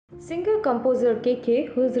Singer-composer KK,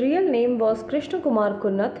 whose real name was Krishnakumar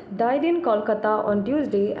Kunnath, died in Kolkata on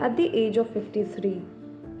Tuesday at the age of 53.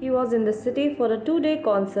 He was in the city for a 2-day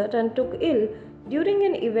concert and took ill during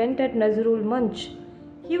an event at Nazrul Mancha.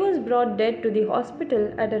 He was brought dead to the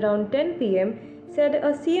hospital at around 10 p.m., said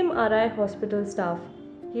a CMRI hospital staff.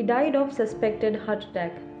 He died of suspected heart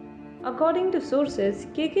attack. According to sources,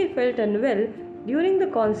 KK felt unwell during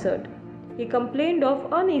the concert. He complained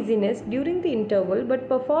of uneasiness during the interval but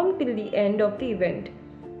performed till the end of the event.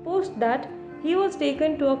 Post that, he was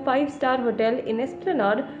taken to a 5-star hotel in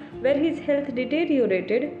Esplanade where his health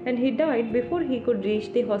deteriorated and he died before he could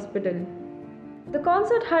reach the hospital. The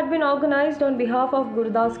concert had been organized on behalf of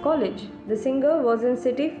Gurudas College. The singer was in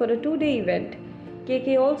city for a 2-day event.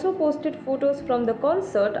 KK also posted photos from the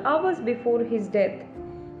concert hours before his death.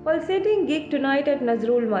 Pulsating gig tonight at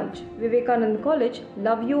Nazrul Mancha, Vivekananda College,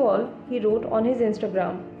 love you all, he wrote on his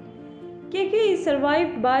Instagram. KK is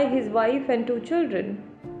survived by his wife and 2 children.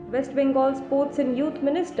 West Bengal Sports and Youth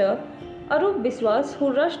Minister Arup Biswas,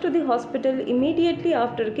 who rushed to the hospital immediately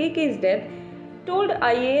after KK's death, told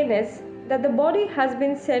IANS that the body has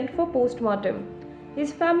been sent for post-mortem.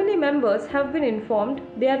 His family members have been informed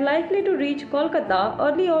they are likely to reach Kolkata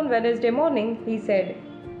early on Wednesday morning, he said.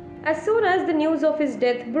 As soon as the news of his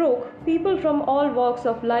death broke, people from all walks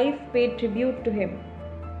of life paid tribute to him.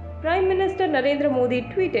 Prime Minister Narendra Modi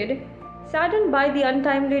tweeted, saddened by the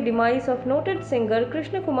untimely demise of noted singer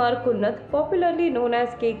Krishnakumar Kunnath, popularly known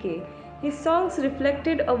as KK. His songs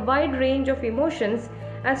reflected a wide range of emotions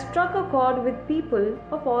and struck a chord with people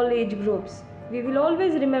of all age groups. We will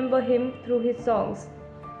always remember him through his songs.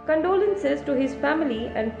 Condolences to his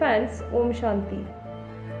family and fans. Om Shanti.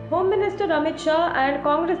 Home Minister Amit Shah and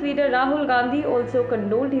Congress leader Rahul Gandhi also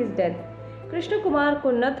condoled his death. Krishnakumar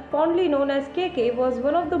Kunnath, fondly known as KK, was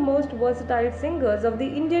one of the most versatile singers of the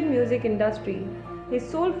Indian music industry. His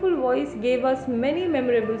soulful voice gave us many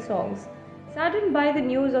memorable songs. Saddened by the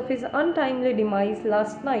news of his untimely demise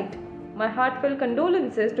last night, my heartfelt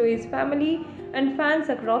condolences to his family and fans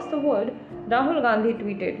across the world, Rahul Gandhi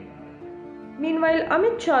tweeted. Meanwhile,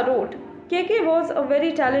 Amit Shah wrote, KK was a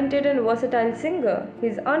very talented and versatile singer.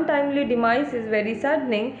 His untimely demise is very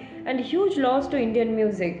saddening and a huge loss to Indian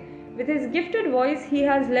music. With his gifted voice, he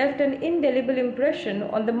has left an indelible impression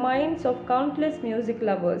on the minds of countless music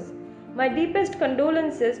lovers. My deepest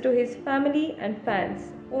condolences to his family and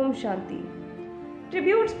fans. Om Shanti.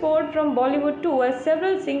 Tributes poured from Bollywood too, as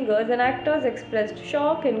several singers and actors expressed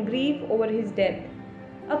shock and grief over his death.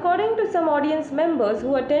 According to some audience members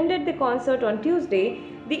who attended the concert on Tuesday,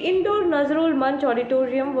 the indoor Nazrul Mancha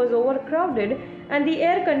auditorium was overcrowded and the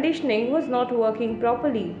air conditioning was not working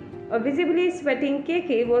properly. A visibly sweating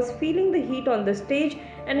KK was feeling the heat on the stage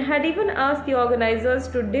and had even asked the organizers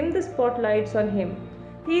to dim the spotlights on him.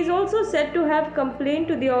 He is also said to have complained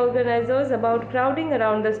to the organizers about crowding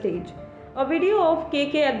around the stage. A video of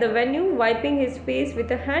KK at the venue wiping his face with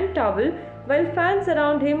a hand towel while fans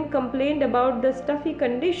around him complained about the stuffy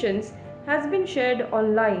conditions has been shared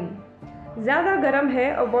online. Zyada garam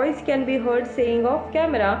hai, a voice can be heard saying off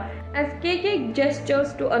camera as KK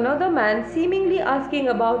gestures to another man, seemingly asking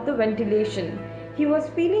about the ventilation. He was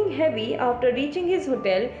feeling heavy after reaching his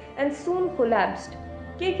hotel and soon collapsed.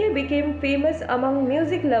 KK became famous among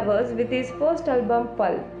music lovers with his first album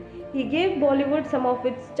Pul. He gave Bollywood some of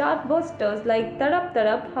its chartbusters like Tadap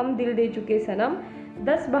Tadap, Hum Dil De Chuke Sanam,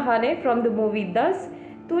 Das Bahane from the movie Das,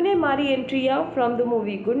 Tune Mari Entriya from the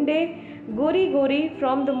movie Gunde, Gori Gori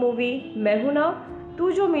from the movie Mehuna,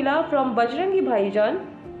 Tu Jo Mila from Bajrangi Bhaijaan,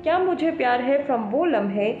 Kya Mujhe Pyar Hai from Wo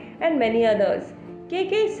Lamhe, and many others.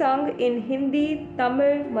 KK sung in Hindi,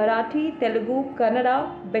 Tamil, Marathi, Telugu,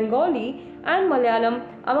 Kannada, Bengali and Malayalam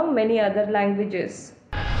among many other languages.